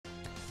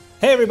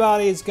Hey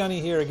everybody, it's Gunny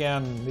here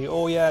again, the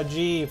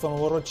Oyaji from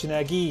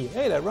Orochinagi.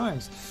 Hey, that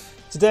rhymes.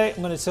 Today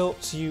I'm going to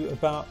talk to you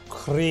about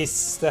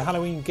Chris, the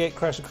Halloween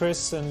Gatecrasher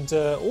Chris, and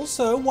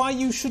also why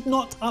you should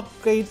not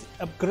upgrade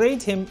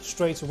him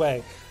straight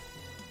away.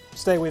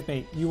 Stay with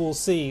me, you will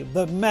see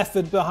the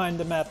method behind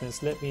the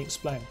madness. Let me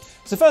explain.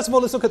 So first of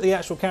all, let's look at the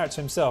actual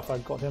character himself. I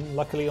got him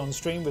luckily on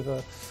stream with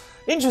an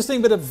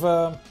interesting bit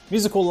of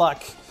musical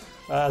luck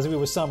as we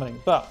were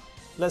summoning. But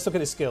let's look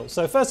at his skills.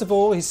 So first of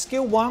all, his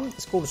skill 1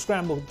 is called a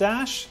Scramble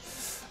Dash,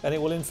 and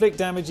it will inflict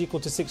damage equal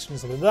to 6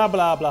 blah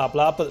blah blah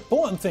blah. But the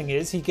important thing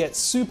is he gets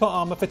super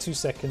armor for 2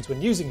 seconds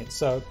when using it.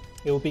 So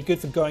it will be good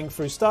for going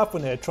through stuff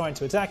when they're trying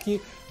to attack you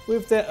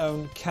with their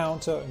own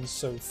counter and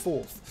so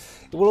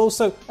forth. It will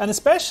also, and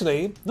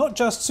especially, not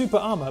just super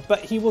armor, but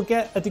he will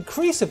get a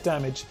decrease of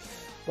damage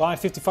by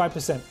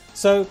 55%.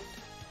 So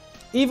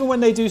even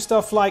when they do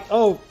stuff like,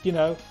 oh, you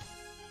know,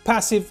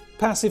 passive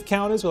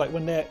counters, like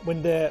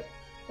when they're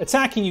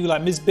attacking you,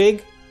 like Ms.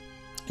 Big,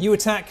 you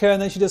attack her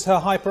and then she does her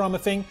hyper armor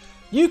thing,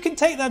 you can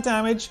take that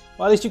damage,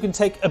 or at least you can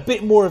take a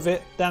bit more of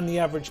it than the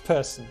average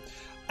person.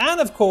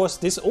 And of course,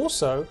 this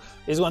also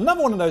is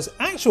another one of those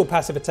actual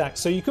passive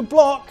attacks, so you can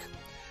block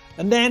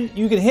and then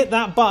you can hit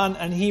that button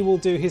and he will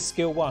do his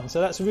skill 1.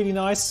 So that's really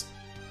nice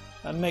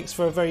and makes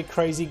for a very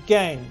crazy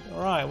game.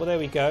 Alright, well there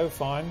we go,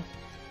 fine.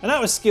 And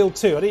that was skill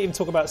 2, I didn't even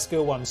talk about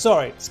skill 1,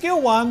 sorry.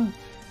 Skill 1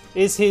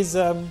 is his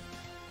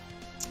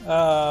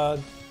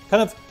kind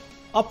of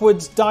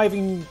upwards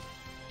diving,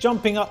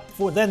 jumping up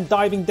for then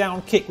diving down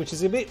kick, which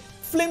is a bit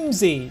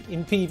flimsy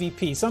in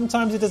PvP.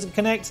 Sometimes it doesn't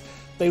connect,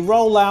 they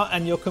roll out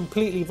and you're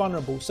completely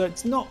vulnerable. So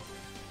it's not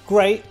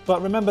great,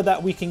 but remember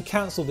that we can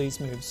cancel these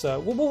moves.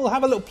 So we'll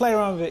have a little play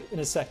around with it in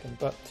a second.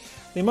 But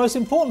the most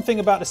important thing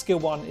about the skill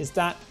 1 is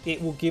that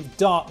it will give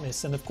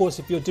darkness. And of course,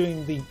 if you're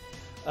doing the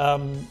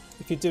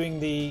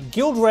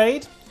guild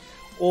raid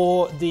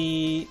or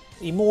the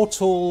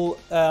immortal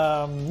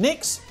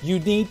Nyx, you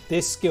need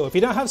this skill. If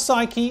you don't have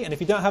Psyche and if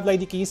you don't have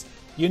Lady Geese,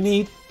 you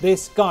need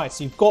this guy.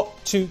 So you've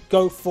got to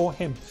go for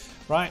him,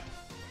 right?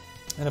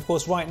 And of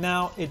course, right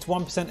now it's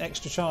 1%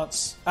 extra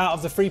chance out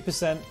of the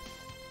 3%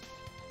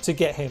 to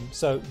get him.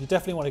 So you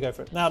definitely want to go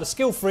for it. Now the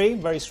skill 3,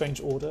 very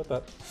strange order,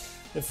 but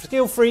the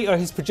skill 3 are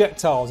his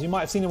projectiles. You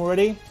might have seen them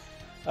already.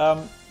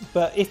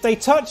 But if they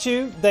touch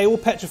you, they will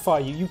petrify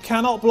you. You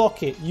cannot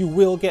block it. You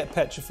will get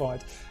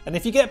petrified. And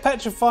if you get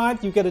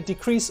petrified, you get a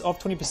decrease of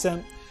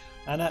 20%,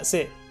 and that's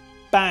it.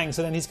 Bang!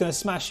 So then he's going to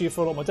smash you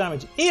for a lot more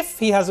damage if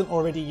he hasn't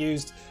already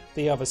used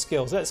the other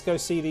skills. Let's go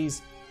see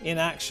these in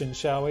action,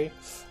 shall we?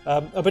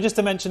 But just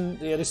to mention,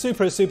 yeah, the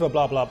super is super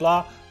blah blah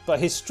blah. But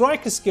his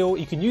striker skill,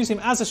 you can use him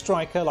as a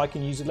striker, like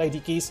you can use Lady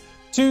Geese,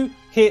 to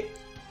hit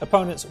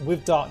opponents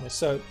with darkness.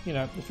 So, you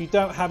know, if you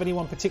don't have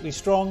anyone particularly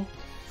strong,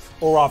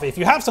 or rather, if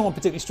you have someone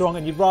particularly strong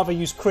and you'd rather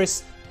use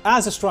Chris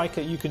as a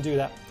striker, you can do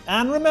that.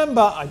 And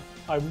remember, I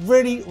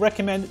really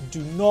recommend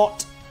do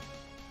not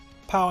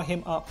power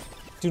him up.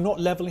 Do not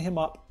level him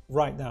up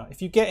right now.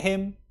 If you get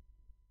him,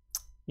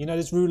 you know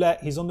there's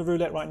roulette. He's on the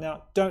roulette right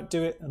now. Don't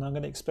do it, and I'm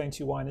going to explain to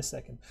you why in a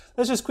second.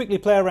 Let's just quickly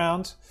play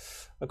around.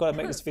 I've got to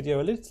make this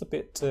video a little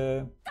bit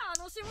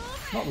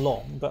not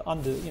long, but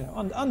under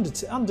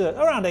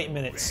around 8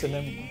 minutes, and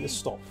then we'll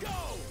stop.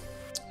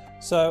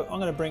 So I'm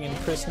going to bring in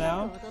Chris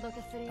now,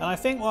 and I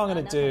think what I'm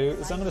going to do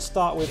is I'm going to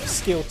start with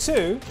skill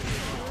 2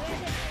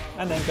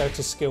 and then go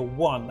to skill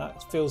 1.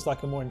 That feels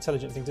like a more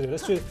intelligent thing to do.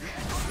 Let's do.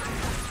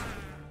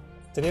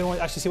 Did anyone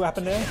actually see what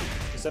happened there?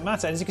 Does it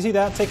matter? And as you can see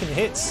there, taking the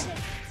hits,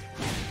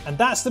 and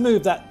that's the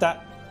move that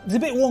it's a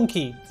bit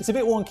wonky. It's a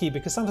bit wonky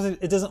because sometimes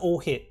it doesn't all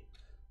hit.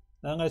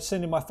 Now I'm going to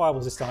send in my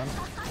fireballs this time.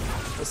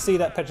 Let's see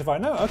that petrify.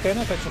 No, okay,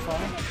 no petrify.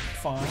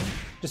 Fine.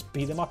 Just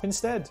beat them up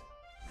instead.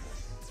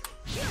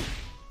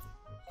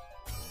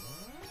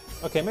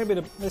 Okay,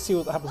 maybe let's see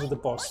what happens with the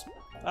boss.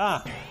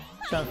 Ah,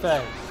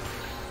 Chanfei.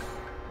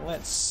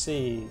 Let's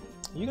see.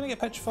 Are you going to get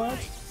petrified?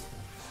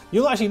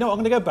 You'll actually know. I'm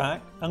going to go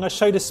back. I'm going to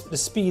show you the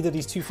speed of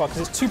these 2 fire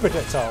because it's 2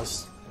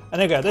 projectiles. And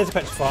there you go. There's a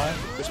petrify,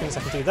 which means I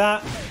can do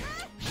that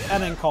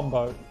and then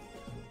combo.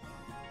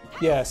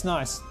 Yeah, it's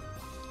nice.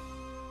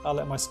 I'll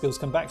let my skills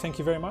come back. Thank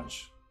you very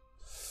much.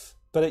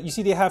 But you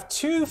see, they have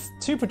two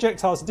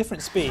projectiles at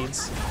different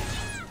speeds,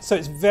 so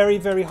it's very,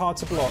 very hard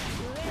to block.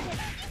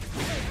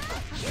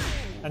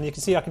 And you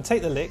can see I can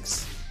take the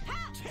licks.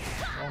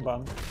 Wrong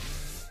button.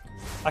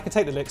 I can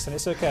take the licks and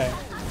it's okay.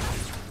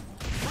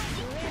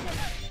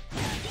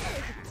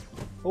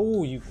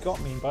 Oh, you got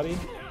me, buddy.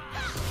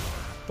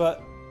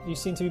 But you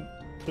seem to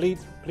be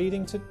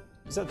bleeding to...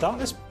 Is that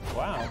darkness?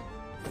 Wow.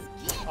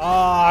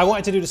 Ah, I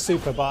wanted to do the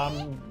super, but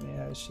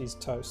yeah, she's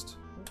toast.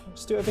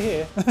 Just do it over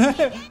here.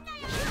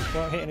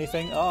 Don't hit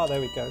anything. Oh, there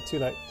we go. Too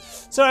late.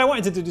 Sorry, I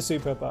wanted to do the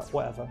super, but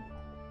whatever.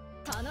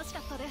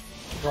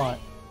 Right.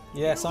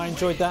 Yes, I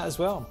enjoyed that as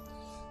well.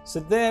 So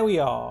there we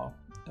are.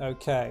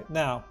 Okay,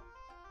 now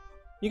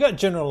you got a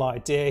general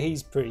idea.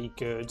 He's pretty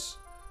good,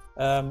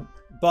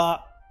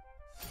 but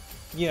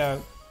you know,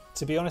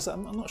 to be honest,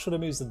 I'm not sure the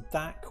moves are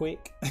that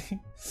quick.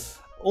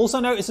 Also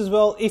notice as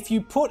well, if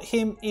you put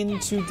him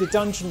into the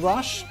dungeon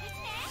rush,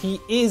 he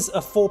is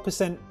a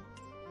 4%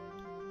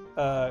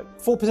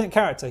 4%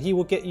 character, he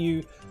will get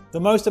you the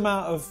most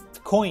amount of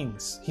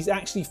coins. He's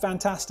actually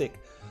fantastic.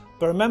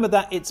 But remember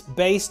that it's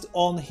based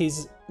on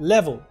his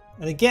level.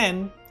 And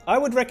again, I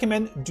would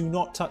recommend do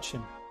not touch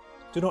him.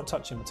 Do not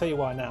touch him. I'll tell you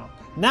why now.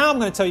 Now I'm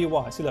going to tell you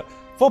why. See, look,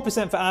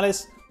 4% for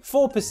Alice,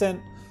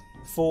 4%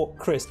 for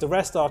Chris. The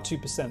rest are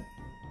 2%,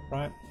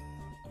 right?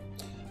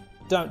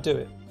 Don't do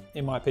it,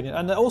 in my opinion.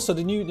 And also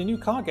the new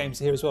card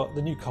games are here as well.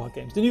 The new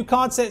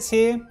card sets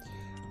here.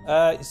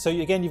 So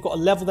again, you've got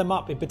to level them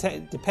up. It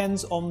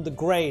depends on the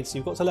grade. So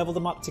you've got to level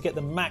them up to get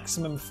the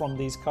maximum from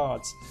these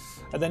cards.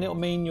 And then it'll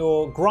mean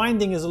your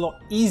grinding is a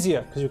lot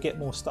easier because you'll get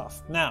more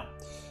stuff. Now,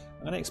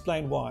 I'm going to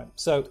explain why.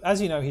 So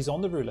as you know, he's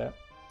on the roulette.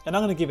 And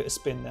I'm going to give it a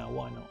spin now.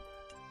 Why not?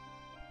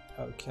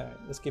 Okay,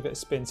 let's give it a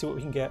spin. See what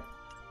we can get.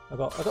 I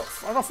got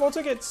 4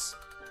 tickets.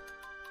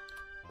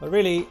 But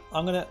really,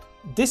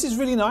 this is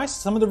really nice.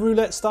 Some of the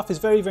roulette stuff is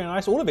very, very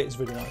nice. All of it is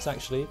really nice,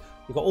 actually.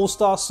 You've got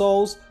All-Star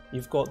Souls.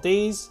 You've got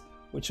these,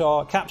 which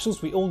are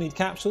capsules. We all need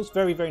capsules.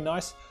 Very, very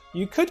nice.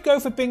 You could go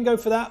for bingo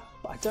for that,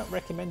 but I don't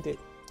recommend it.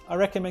 I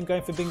recommend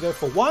going for bingo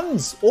for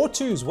 1s or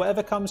 2s,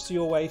 whatever comes to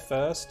your way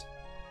first.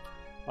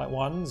 Like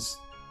 1s.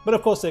 But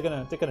of course they're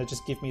gonna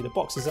just give me the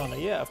boxes, aren't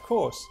they? Yeah, of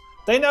course.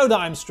 They know that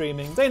I'm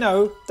streaming. They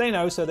know,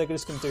 so they're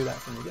just gonna do that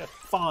for me. Yeah,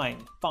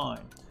 fine.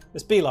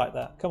 Let's be like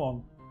that. Come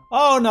on.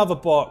 Oh, another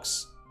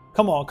box.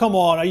 Come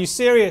on. Are you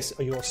serious?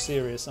 Oh, you're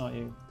serious, aren't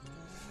you?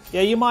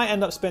 Yeah, you might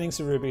end up spending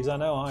some rubies. I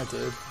know I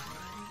did.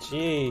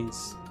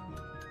 Jeez.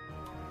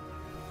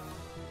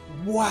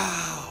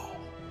 Wow.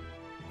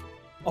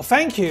 Oh,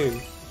 thank you.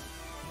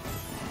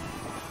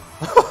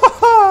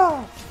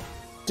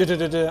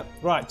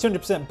 Right,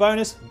 200%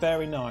 bonus.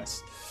 Very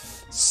nice.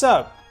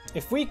 So,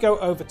 if we go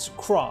over to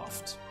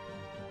craft,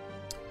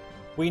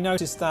 we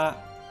notice that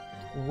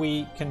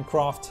we can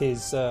craft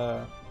his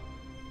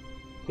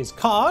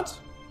card,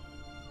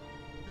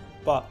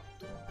 but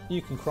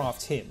you can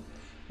craft him.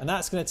 And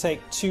that's going to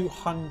take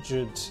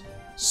 200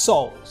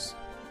 souls.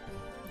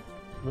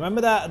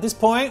 Remember that at this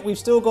point, we've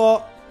still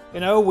got,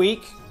 a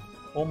week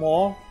or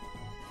more,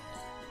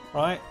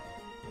 right?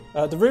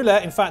 The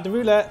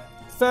roulette,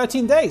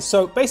 13 days.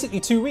 So basically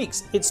 2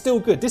 weeks. It's still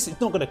good. This is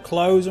not going to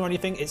close or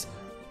anything. It's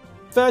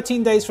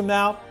 13 days from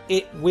now,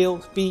 it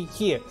will be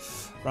here,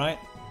 right?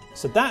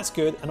 So that's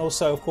good. And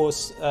also, of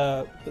course,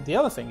 but the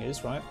other thing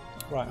is, right,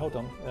 hold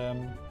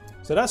on.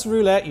 So that's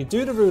roulette. You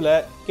do the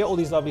roulette, get all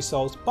these lovely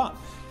souls, but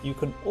you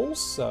can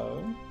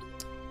also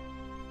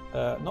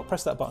not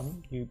press that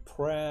button. You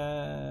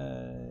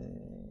press...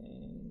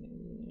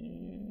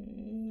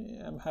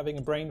 I'm having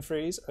a brain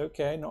freeze.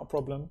 Okay, not a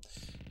problem.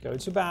 Go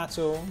to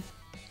battle,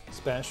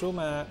 special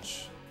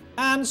match,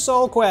 and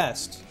soul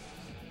quest.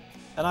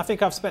 And I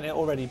think I've spent it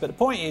already, but the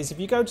point is, if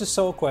you go to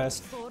soul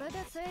quest,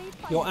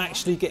 you're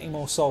actually getting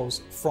more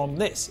souls from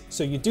this.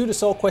 So you do the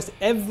soul quest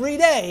every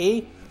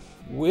day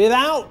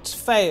without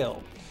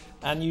fail,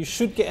 and you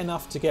should get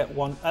enough to get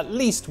at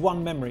least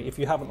one memory if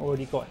you haven't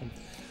already got him.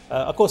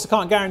 Of course, I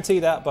can't guarantee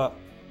that, but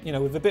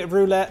with a bit of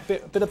roulette,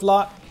 bit of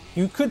luck,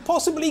 you could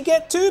possibly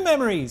get 2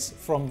 memories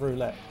from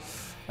roulette.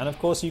 And of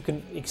course, you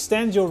can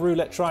extend your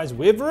roulette tries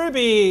with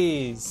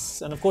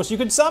rubies, and of course, you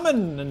could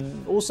summon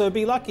and also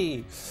be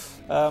lucky.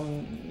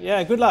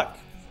 Yeah, good luck.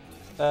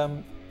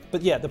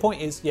 But yeah, the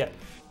point is,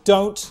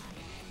 don't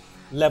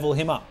level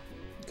him up,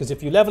 because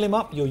if you level him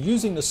up, you're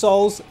using the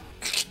souls,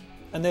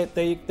 and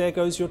there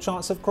goes your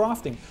chance of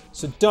crafting.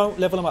 So don't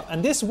level him up.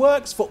 And this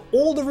works for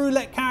all the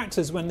roulette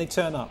characters when they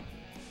turn up,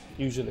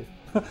 usually,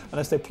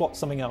 unless they plot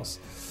something else.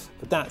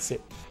 But that's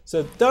it.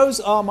 So those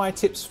are my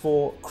tips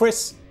for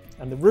Chris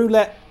and the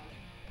roulette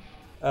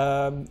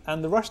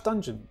and the rush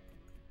dungeon.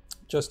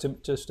 Just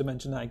to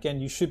mention that again,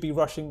 you should be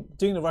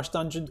doing the rush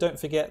dungeon. Don't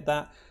forget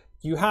that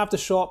you have the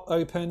shop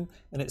open,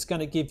 and it's going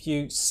to give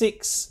you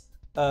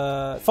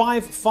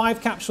five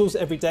capsules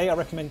every day. I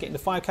recommend getting the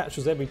 5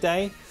 capsules every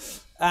day,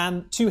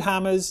 and 2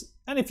 hammers.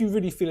 And if you're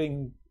really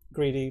feeling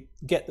greedy,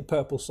 get the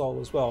purple soul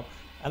as well.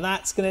 And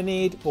that's going to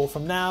need, well,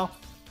 from now,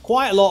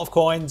 quite a lot of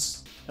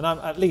coins, and I'm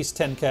at least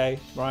 10k,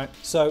 right?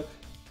 So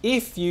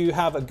if you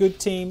have a good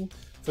team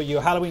for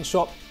your Halloween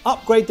shop,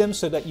 upgrade them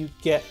so that you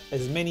get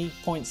as many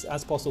points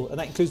as possible. And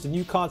that includes the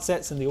new card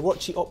sets and the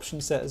Orochi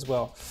option set as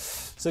well.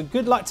 So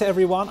good luck to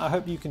everyone. I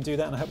hope you can do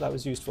that, and I hope that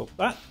was useful.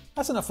 But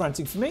that's enough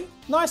ranting for me.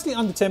 Nicely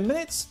under 10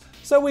 minutes.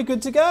 So we're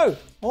good to go.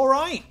 All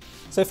right.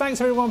 So thanks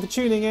everyone for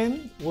tuning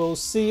in. We'll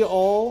see you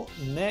all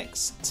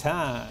next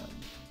time.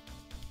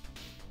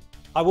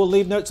 I will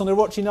leave notes on the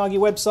Orochinagi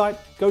website.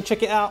 Go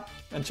check it out,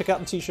 and check out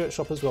the t-shirt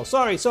shop as well.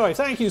 Sorry.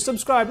 Thank you.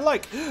 Subscribe,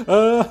 like.